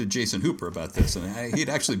probably talk to Jason Hooper about this, and he'd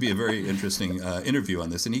actually be a very interesting interview on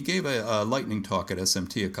this. And he gave a lightning talk at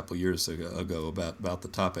SMT a couple years ago about the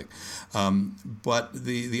topic. But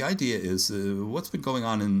the idea is what's been going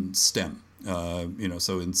on in STEM.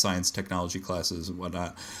 So in science, technology classes and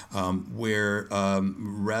whatnot, where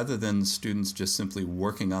rather than students just simply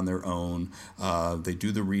working on their own, they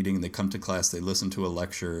do the reading, they come to class, they listen to a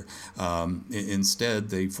lecture. Instead,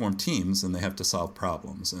 they form teams and they have to solve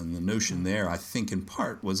problems. And the notion there, I think in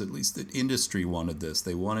part, was at least that industry wanted this.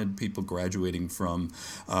 They wanted people graduating from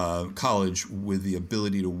college with the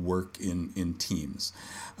ability to work in teams.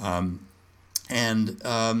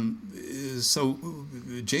 So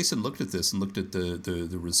Jason looked at this and looked at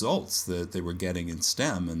the results that they were getting in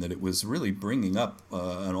STEM, and that it was really bringing up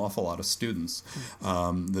an awful lot of students.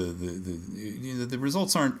 The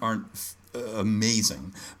results aren't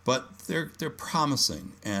amazing, but they're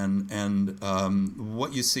promising, and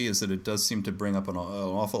what you see is that it does seem to bring up an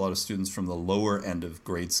awful lot of students from the lower end of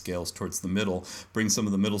grade scales towards the middle, bring some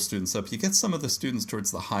of the middle students up. You get some of the students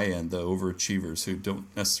towards the high end, the overachievers, who don't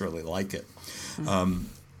necessarily like it.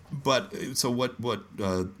 But so what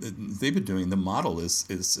they've been doing, the model is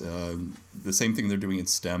the same thing they're doing in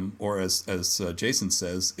STEM, or as Jason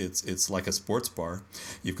says, it's like a sports bar.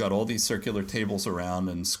 You've got all these circular tables around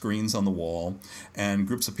and screens on the wall and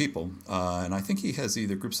groups of people. And I think he has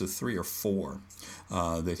either groups of 3 or 4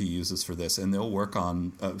 that he uses for this. And they'll work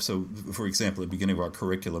on, so for example, at the beginning of our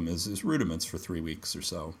curriculum is rudiments for 3 weeks or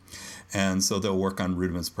so. And so they'll work on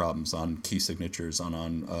rudiments problems, on key signatures,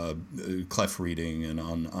 on clef reading, and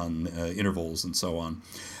on intervals and so on.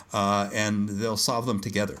 And they'll solve them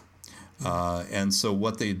together. And so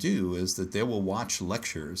what they do is that they will watch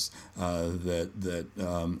lectures that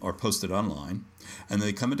are posted online, and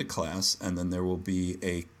they come into class, and then there will be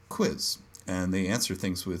a quiz, and they answer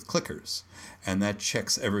things with clickers, and that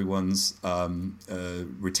checks everyone's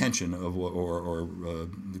retention of or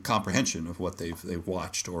comprehension of what they've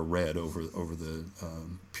watched or read over the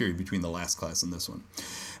period between the last class and this one.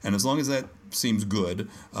 And as long as that seems good,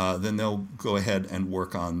 then they'll go ahead and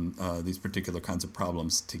work on these particular kinds of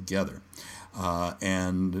problems together.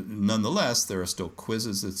 And nonetheless, there are still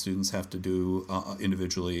quizzes that students have to do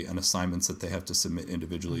individually, and assignments that they have to submit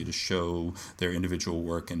individually to show their individual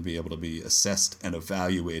work and be able to be assessed and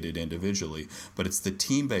evaluated individually. But it's the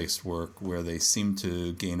team-based work where they seem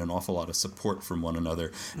to gain an awful lot of support from one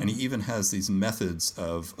another. And he even has these methods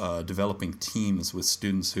of developing teams with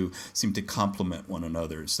students who seem to complement one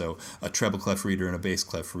another. So a treble clef reader and a bass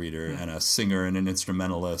clef reader, and a singer and an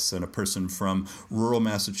instrumentalist, and a person from rural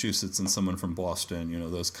Massachusetts and someone from Boston,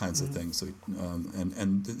 those kinds of things. So,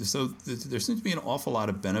 so there seems to be an awful lot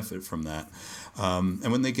of benefit from that.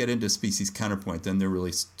 And when they get into species counterpoint, then they're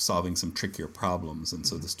really solving some trickier problems. And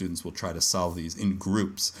so the students will try to solve these in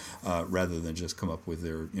groups rather than just come up with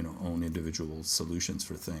their own individual solutions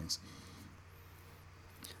for things.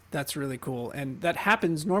 That's really cool. And that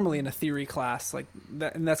happens normally in a theory class like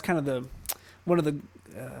that. And that's kind of one of the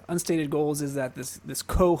unstated goals, is that this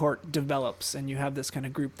cohort develops, and you have this kind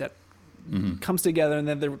of group that comes together, and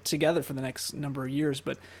then they're together for the next number of years.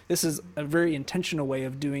 But this is a very intentional way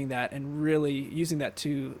of doing that and really using that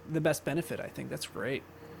to the best benefit. I think that's great.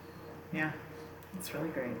 Yeah, that's really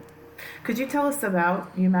great. Could you tell us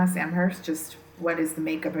about UMass Amherst? Just what is the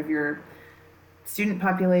makeup of your student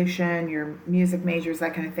population, your music majors,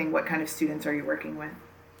 that kind of thing? What kind of students are you working with?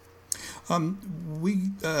 We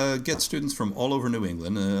get students from all over New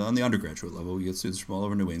England. On the undergraduate level, we get students from all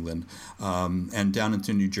over New England and down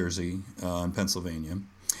into New Jersey and Pennsylvania.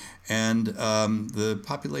 And the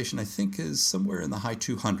population, I think, is somewhere in the high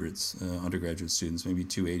 200s, undergraduate students, maybe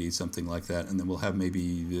 280, something like that. And then we'll have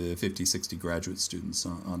maybe 50, 60 graduate students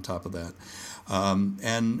on top of that.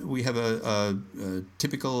 And we have a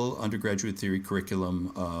typical undergraduate theory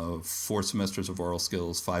curriculum of 4 semesters of oral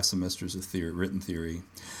skills, 5 semesters of written theory.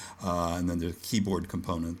 And then there's a keyboard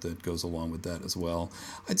component that goes along with that as well.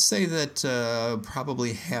 I'd say that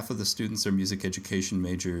probably half of the students are music education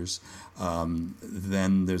majors.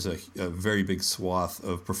 Then there's a very big swath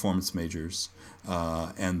of performance majors.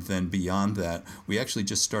 And then beyond that, we actually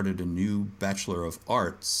just started a new Bachelor of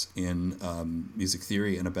Arts in music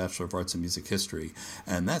theory and a Bachelor of Arts in music history.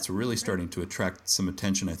 And that's really starting to attract some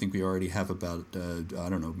attention. I think we already have about,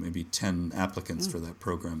 maybe 10 applicants for that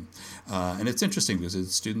program. And it's interesting because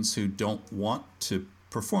it's students who don't want to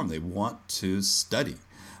perform, they want to study.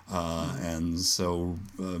 And so,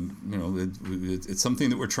 it's something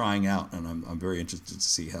that we're trying out, and I'm very interested to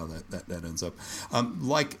see how that ends up.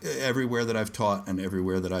 Like everywhere that I've taught and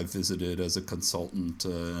everywhere that I've visited as a consultant,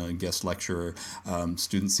 guest lecturer,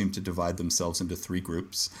 students seem to divide themselves into three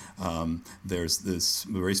groups. There's this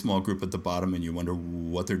very small group at the bottom, and you wonder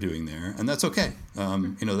what they're doing there, and that's okay.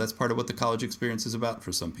 That's part of what the college experience is about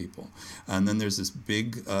for some people. And then there's this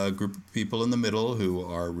big group of people in the middle who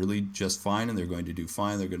are really just fine, and they're going to do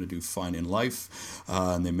fine. They're going to do fine in life,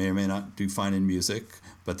 and they may or may not do fine in music,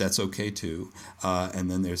 but that's okay too. And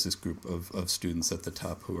then there's this group of students at the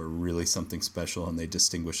top who are really something special, and they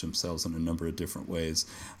distinguish themselves in a number of different ways.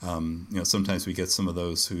 Sometimes we get some of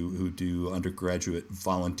those who do undergraduate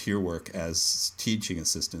volunteer work as teaching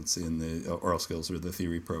assistants in the oral skills or the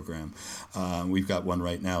theory program. We've got one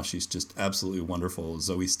right now. She's just absolutely wonderful.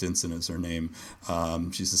 Zoe Stinson is her name.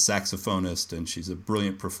 She's a saxophonist, and she's a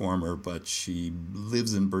brilliant performer, but she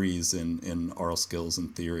lives and breathes in oral skills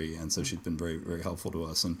and theory, and so she's been very, very helpful to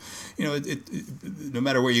us. And no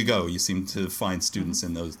matter where you go, you seem to find students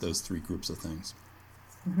in those three groups of things.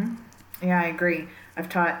 Mm-hmm. Yeah, I agree. I've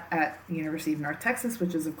taught at the University of North Texas,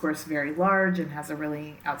 which is of course very large and has a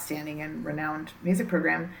really outstanding and renowned music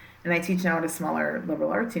program. And I teach now at a smaller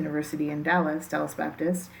liberal arts university in Dallas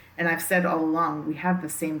Baptist. And I've said all along, we have the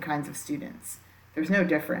same kinds of students. There's no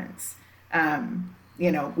difference.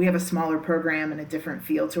 We have a smaller program and a different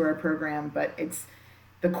feel to our program, but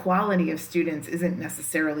the quality of students isn't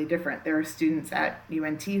necessarily different. There are students at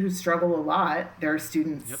UNT who struggle a lot. There are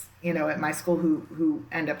students, at my school who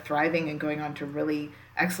end up thriving and going on to really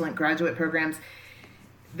excellent graduate programs.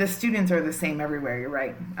 The students are the same everywhere, you're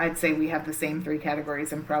right. I'd say we have the same three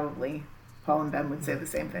categories, and probably Paul and Ben would say the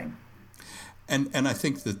same thing. And I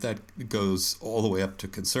think that goes all the way up to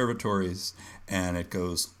conservatories, and it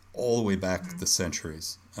goes all the way back the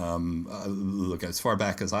centuries. Look, as far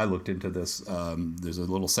back as I looked into this, there's a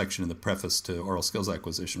little section in the preface to Oral Skills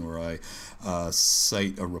Acquisition where I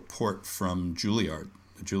cite a report from Juilliard,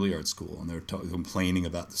 the Juilliard School, and they're complaining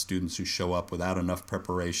about the students who show up without enough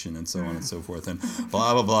preparation and so on and so forth, and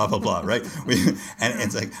blah, blah, blah, blah, blah, right? And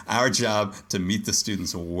it's like our job to meet the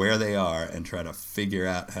students where they are and try to figure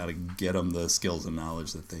out how to get them the skills and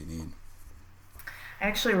knowledge that they need. I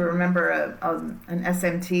actually remember an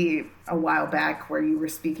SMT a while back where you were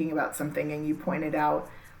speaking about something and you pointed out,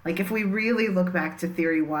 like, if we really look back to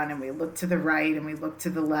Theory 1 and we look to the right and we look to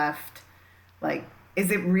the left, like, is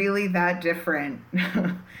it really that different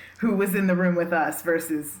who was in the room with us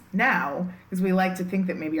versus now? Because we like to think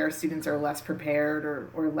that maybe our students are less prepared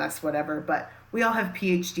or less whatever, but we all have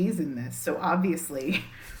PhDs in this. So obviously,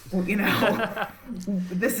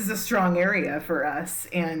 this is a strong area for us.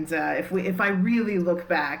 And if I really look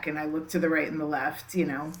back and I look to the right and the left,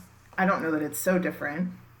 I don't know that it's so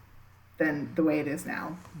different than the way it is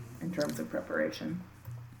now in terms of preparation.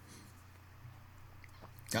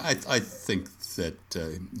 I think that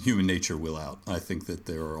human nature will out. I think that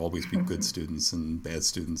there will always be good students and bad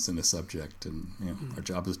students in a subject, and our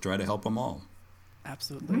job is to try to help them all.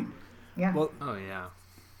 Absolutely. Mm-hmm. Yeah. Well, oh yeah.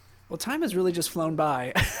 Well, time has really just flown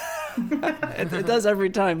by. It does every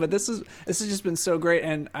time, but this has just been so great,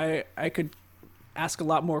 and I could ask a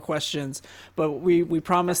lot more questions, but we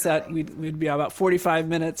promised that we'd be about 45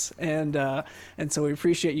 minutes, and so we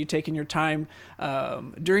appreciate you taking your time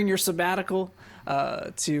during your sabbatical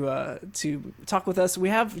to talk with us. We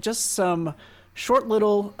have just some short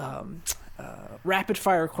little rapid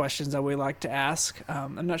fire questions that we like to ask.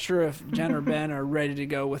 I'm not sure if Jen or Ben are ready to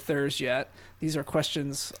go with theirs yet. These are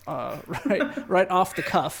questions right off the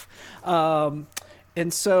cuff.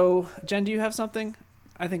 And so, Jen, do you have something?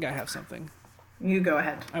 I think I have something. You go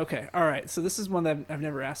ahead. Okay. All right. So this is one that I've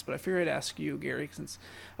never asked, but I figured I'd ask you, Gary, since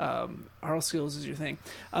oral skills is your thing.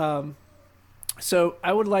 So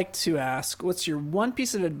I would like to ask, what's your one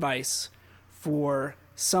piece of advice for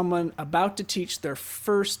someone about to teach their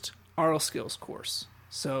first oral skills course?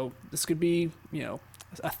 So this could be,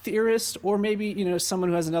 a theorist, or maybe, someone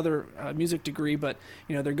who has another music degree, but,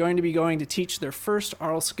 they're going to teach their first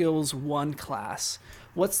Oral Skills 1 class.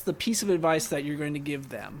 What's the piece of advice that you're going to give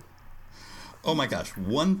them? Oh my gosh,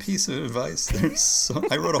 one piece of advice?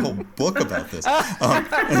 I wrote a whole book about this.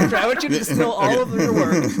 I want you to distill all of your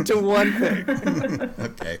work to one thing.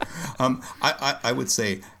 Okay. I would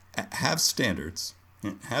say have standards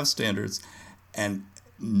have standards, and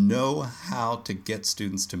know how to get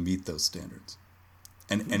students to meet those standards.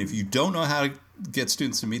 And if you don't know how to get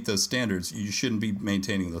students to meet those standards, you shouldn't be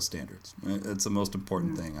maintaining those standards. That's the most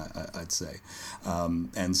important thing, I'd say.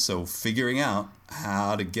 And so figuring out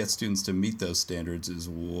how to get students to meet those standards is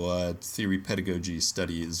what theory pedagogy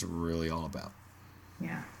study is really all about.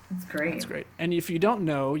 Yeah, that's great. That's great. And if you don't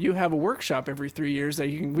know, you have a workshop every 3 years that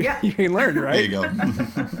you can learn, right? There you go.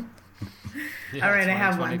 Yeah, All right, I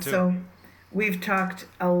have one. 2022. So we've talked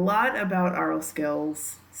a lot about oral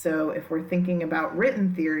skills. So if we're thinking about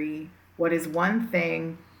written theory, what is one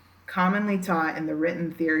thing commonly taught in the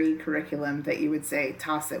written theory curriculum that you would say,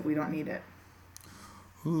 toss it, we don't need it?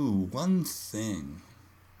 Ooh, one thing.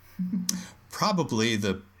 Probably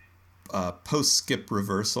the post-skip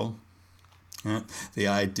reversal. The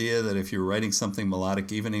idea that if you're writing something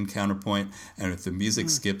melodic, even in counterpoint, and if the music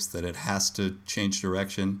skips, that it has to change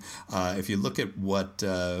direction. If you look at what,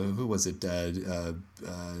 who was it?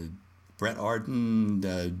 Brett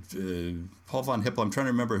Arden, Paul von Hippel. I'm trying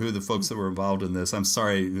to remember who the folks that were involved in this. I'm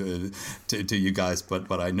sorry to you guys,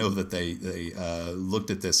 but I know that they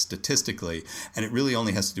looked at this statistically, and it really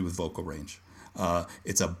only has to do with vocal range.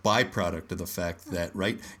 It's a byproduct of the fact that,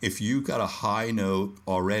 right, if you got a high note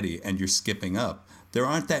already and you're skipping up, there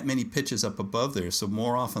aren't that many pitches up above there, so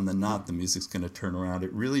more often than not, the music's going to turn around.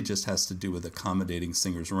 It really just has to do with accommodating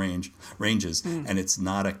singers' ranges, and it's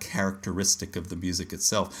not a characteristic of the music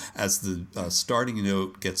itself. As the starting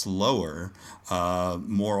note gets lower,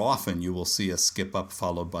 more often you will see a skip up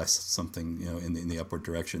followed by something, in the upward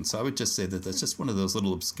direction. So I would just say that that's just one of those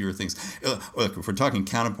little obscure things. Look, if we're talking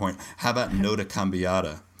counterpoint, how about nota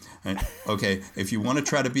cambiata? And, okay, if you want to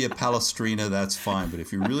try to be a Palestrina, that's fine. But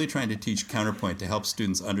if you're really trying to teach counterpoint to help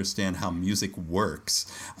students understand how music works,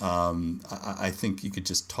 I think you could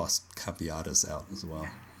just toss cambiatas out as well.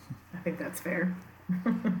 I think that's fair.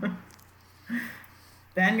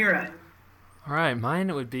 Ben, you're up. All right,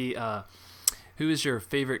 mine would be, who is your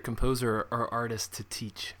favorite composer or artist to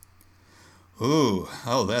teach?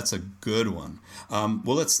 Oh, that's a good one. I'm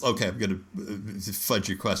going to fudge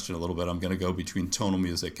your question a little bit. I'm going to go between tonal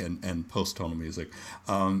music and post-tonal music.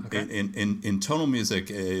 Okay. In tonal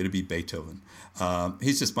music, it'd be Beethoven.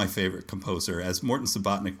 He's just my favorite composer. As Morton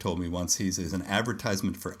Subotnick told me once, he's an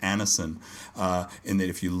advertisement for Anison, in that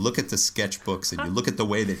if you look at the sketchbooks and you look at the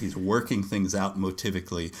way that he's working things out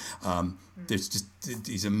motivically, there's just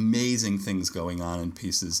these amazing things going on in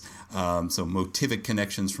pieces. So motivic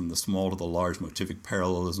connections from the small to the large, motivic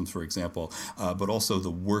parallelisms, for example, but also the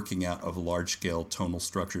working out of large-scale tonal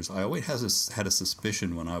structures. I always had a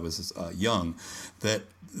suspicion when I was young that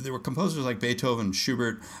there were composers like Beethoven and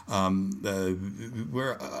Schubert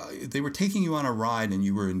where they were taking you on a ride and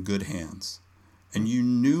you were in good hands. And you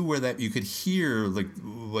knew where that, you could hear, like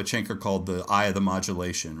what Schenker called the eye of the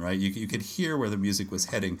modulation, right? You could hear where the music was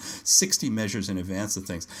heading 60 measures in advance of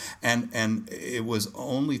things. And it was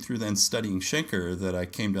only through then studying Schenker that I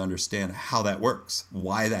came to understand how that works,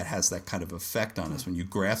 why that has that kind of effect on us. When you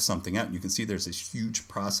graph something out, you can see there's this huge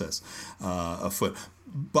process afoot.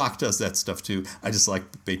 Bach does that stuff too. I just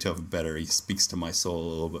like Beethoven better. He speaks to my soul a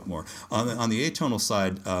little bit more. On the atonal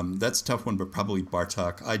side, that's a tough one, but probably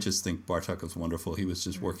Bartók. I just think Bartók was wonderful. He was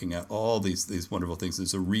just working out all these wonderful things.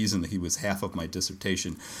 There's a reason that he was half of my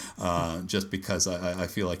dissertation, just because I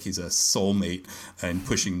feel like he's a soulmate and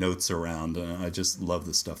pushing notes around. I just love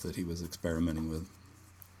the stuff that he was experimenting with.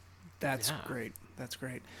 That's great. That's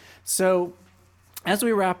great. So as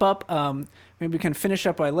we wrap up, maybe we can finish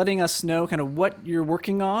up by letting us know kind of what you're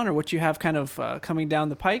working on or what you have kind of coming down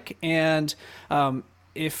the pike. And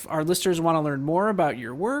if our listeners want to learn more about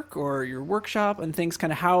your work or your workshop and things,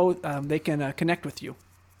 kind of how they can connect with you.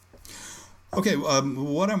 Okay,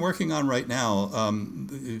 what I'm working on right now,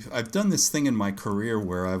 I've done this thing in my career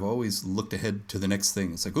where I've always looked ahead to the next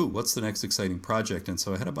thing. It's like, ooh, what's the next exciting project? And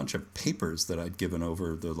so I had a bunch of papers that I'd given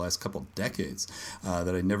over the last couple of decades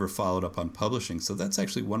that I never followed up on publishing. So that's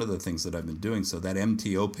actually one of the things that I've been doing. So that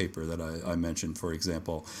MTO paper that I mentioned, for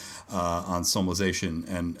example, on solmization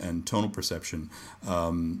and tonal perception,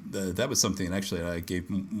 that was something that actually I gave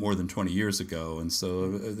more than 20 years ago. And so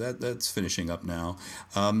that's finishing up now.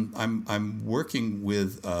 I'm working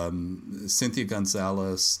with Cynthia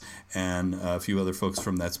Gonzalez and a few other folks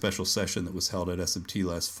from that special session that was held at SMT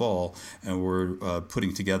last fall, and we're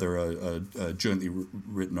putting together a jointly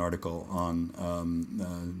written article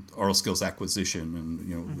on oral skills acquisition,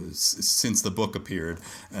 and since the book appeared,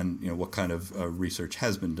 and what kind of research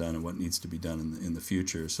has been done and what needs to be done in the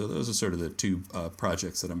future. So those are sort of the two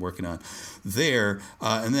projects that I'm working on there.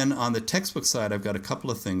 And then on the textbook side, I've got a couple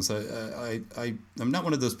of things. I'm not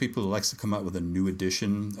one of those people who likes to come come out with a new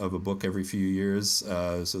edition of a book every few years.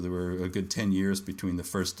 So there were a good 10 years between the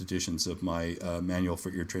first editions of my Manual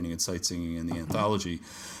for Ear Training and Sight Singing and the anthology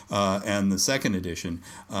and the second edition.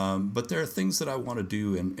 But there are things that I want to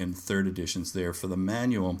do in third editions there. For the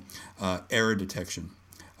manual, error detection.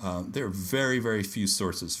 There are very, very few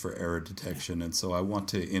sources for error detection, and so I want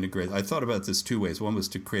to integrate. I thought about this two ways. One was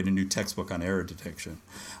to create a new textbook on error detection,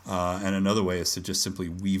 and another way is to just simply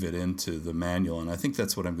weave it into the manual. And I think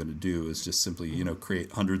that's what I'm going to do, is just simply,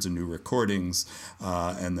 create hundreds of new recordings,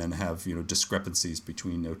 and then have, discrepancies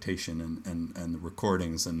between notation and the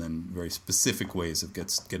recordings, and then very specific ways of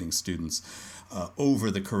getting students over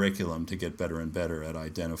the curriculum to get better and better at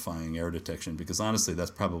identifying error detection, because honestly, that's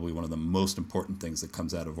probably one of the most important things that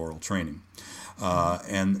comes out of oral training.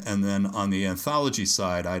 And then on the anthology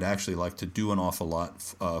side, I'd actually like to do an awful lot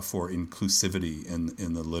for inclusivity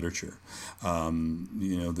in the literature. All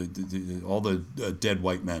the dead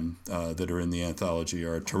white men that are in the anthology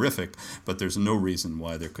are terrific, but there's no reason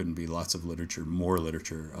why there couldn't be lots of literature, more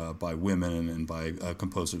literature by women and by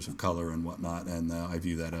composers of color and whatnot. And I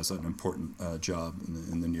view that as an important job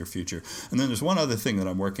in the near future. And then there's one other thing that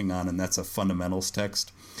I'm working on, and that's a fundamentals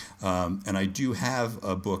text. And I do have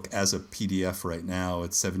a book as a PDF right now.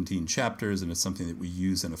 It's 17 chapters, and it's something that we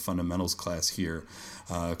use in a fundamentals class here,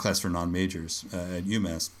 class for non-majors at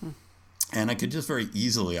UMass. And I could just very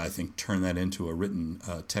easily, I think, turn that into a written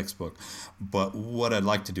textbook. But what I'd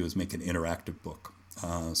like to do is make an interactive book.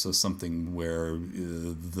 So something where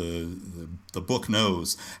the book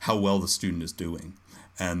knows how well the student is doing,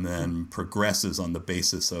 and then progresses on the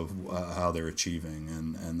basis of how they're achieving.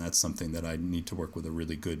 And that's something that I need to work with a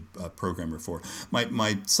really good programmer for.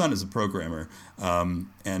 My son is a programmer, and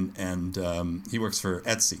he works for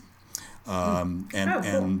Etsy.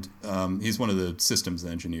 He's one of the systems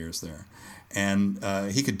engineers there. And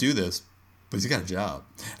he could do this, but he's got a job.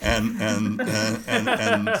 And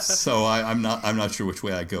so I'm not sure which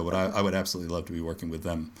way I go, but I would absolutely love to be working with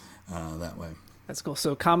them that way. That's cool.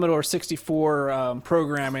 So Commodore 64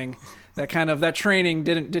 programming, that training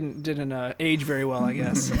didn't age very well, I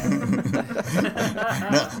guess.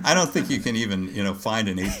 No, I don't think you can even find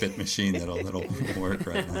an 8-bit machine that'll work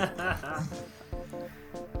right now.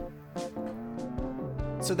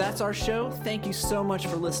 So that's our show. Thank you so much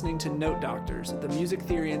for listening to Note Doctors, the Music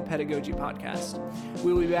Theory and Pedagogy podcast.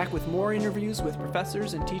 We will be back with more interviews with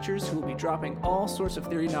professors and teachers who will be dropping all sorts of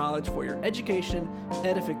theory knowledge for your education,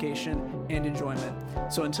 edification, and enjoyment.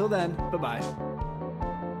 So until then, bye-bye.